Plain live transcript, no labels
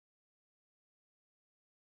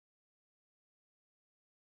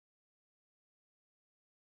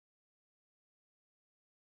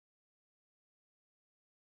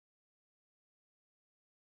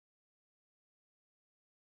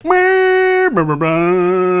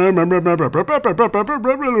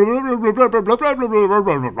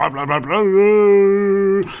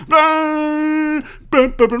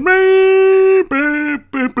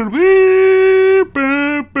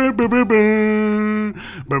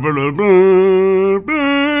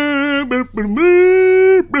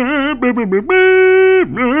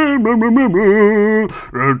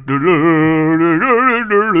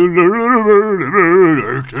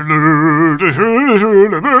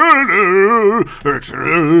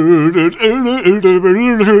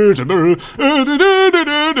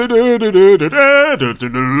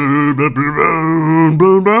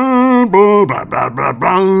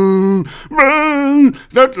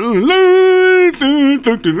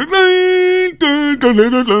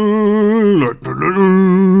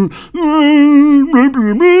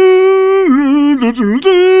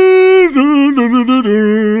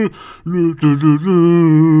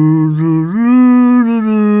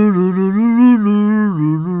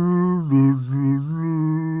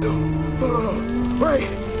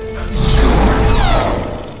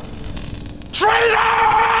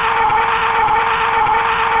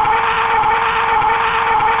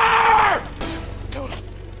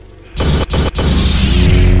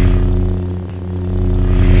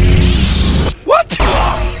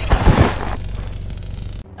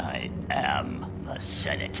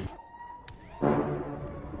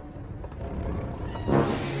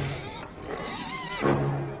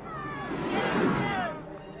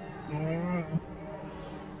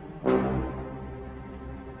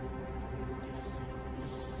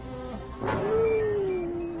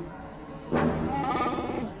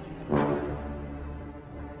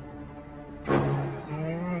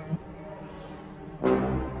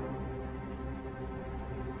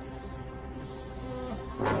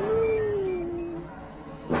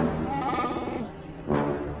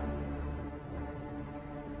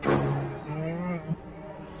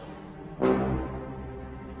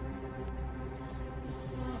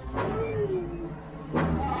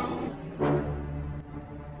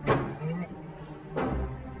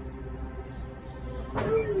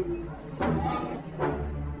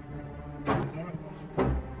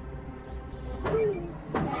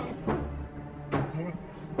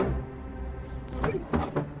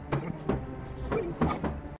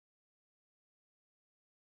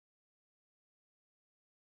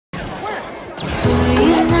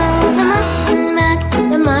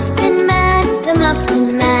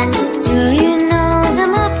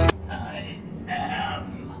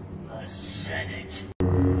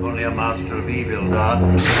Only a master of evil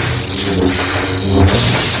does.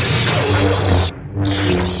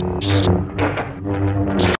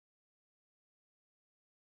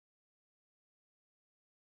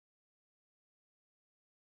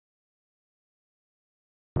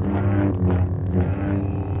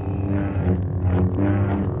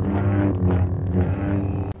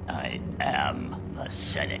 I am the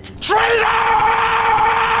Senate. Traitor!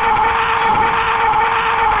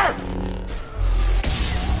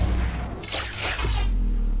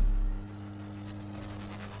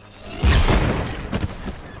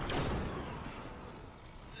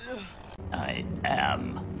 I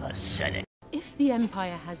am the Senate. If the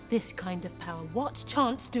Empire has this kind of power, what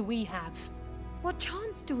chance do we have? What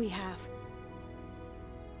chance do we have?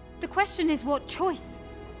 The question is what choice?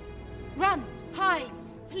 Run, hide,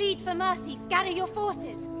 plead for mercy, scatter your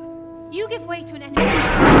forces. You give way to an enemy.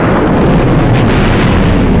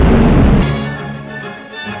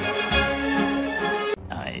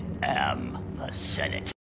 I am the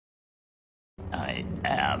Senate. I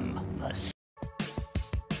am the Senate.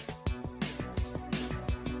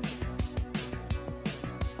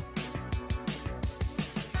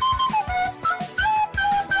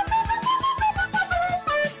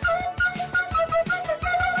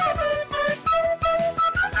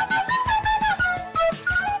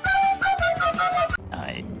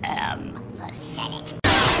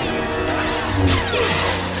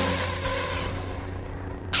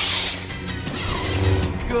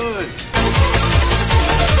 Good.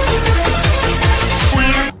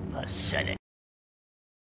 The Senate.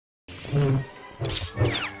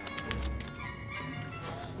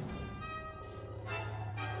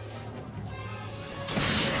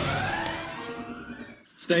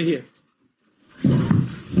 Stay here.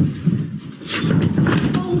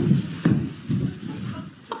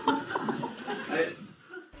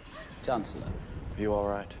 Chancellor. Are you all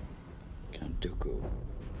right? Count Dooku.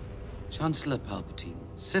 Chancellor Palpatine,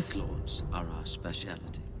 Sith Lords are our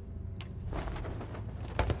speciality.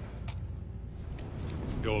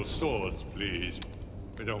 Your swords, please.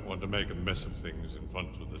 We don't want to make a mess of things in front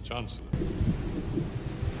of the Chancellor.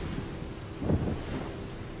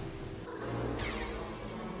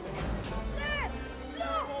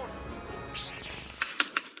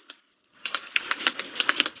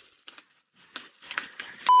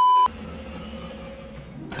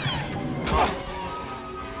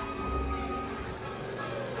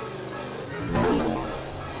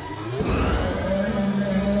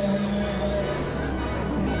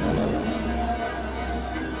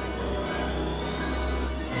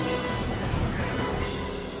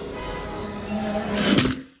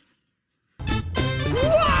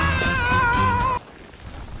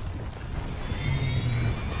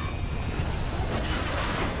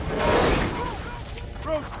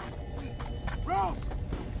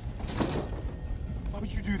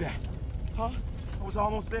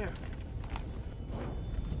 almost there.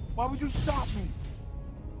 Why would you stop me?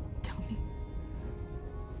 Tell me.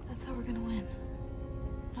 That's how we're gonna win.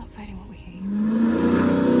 Not fighting what we hate.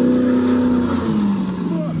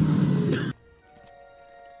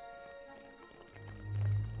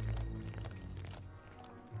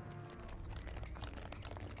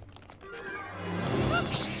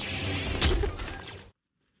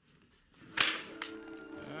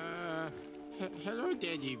 Hello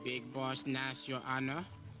there, you big boss, nice, your honor.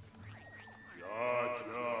 Jar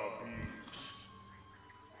Jar Binks.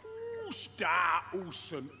 Who's daar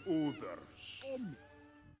oesen others?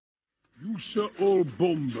 You sir all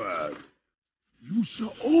bombard. You sir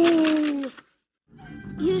all.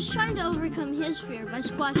 He was trying to overcome his fear by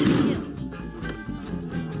squashing you.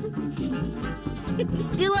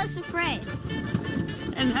 Be less afraid.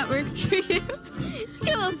 And that works for you?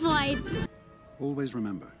 To avoid. Always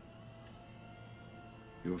remember,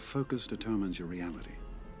 your focus determines your reality.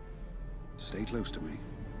 Stay close to me,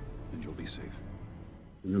 and you'll be safe.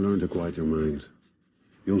 You learn to quiet your mind.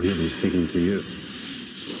 You'll hear them speaking to you.